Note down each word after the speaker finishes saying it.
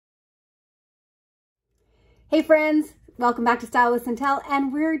Hey friends, welcome back to Style with Seint,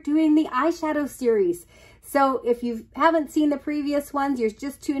 and we're doing the eyeshadow series. So if you haven't seen the previous ones, you're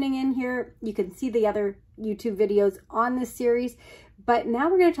just tuning in here, you can see the other YouTube videos on this series. But now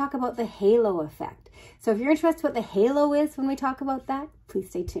we're going to talk about the halo effect. So if you're interested what the halo is when we talk about that, please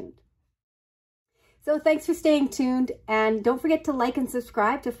stay tuned. So thanks for staying tuned, and don't forget to like and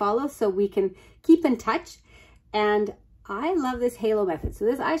subscribe to follow so we can keep in touch. And I love this halo method. So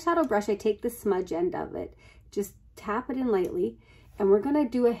this eyeshadow brush, I take the smudge end of it, just tap it in lightly, and we're going to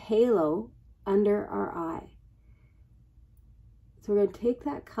do a halo under our eye. So we're going to take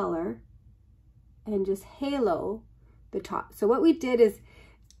that color and just halo the top. So what we did is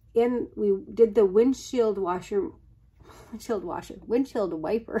we did the windshield wiper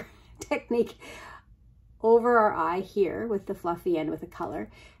technique over our eye here with the fluffy end with the color.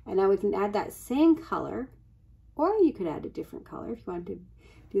 And now we can add that same color, or you could add a different color if you wanted to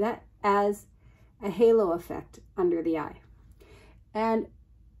do that, as a halo effect under the eye. And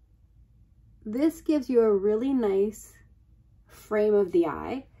this gives you a really nice frame of the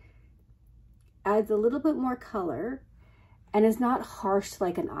eye, adds a little bit more color, and is not harsh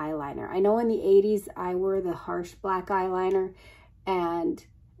like an eyeliner. I know in the 80s I wore the harsh black eyeliner and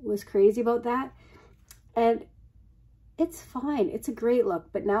was crazy about that. And it's fine, it's a great look,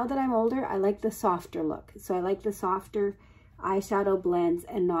 but now that I'm older, I like the softer look. So I like the softer eyeshadow blends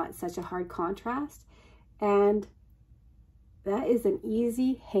and not such a hard contrast. And that is an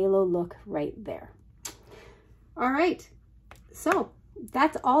easy halo look right there. All right, so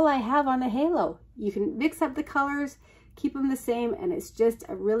that's all I have on the halo. You can mix up the colors, keep them the same, and it's just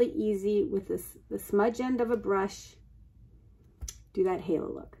a really easy, with the smudge end of a brush, do that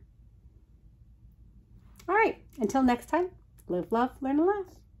halo look. All right, until next time, live, love, learn, and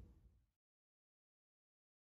laugh.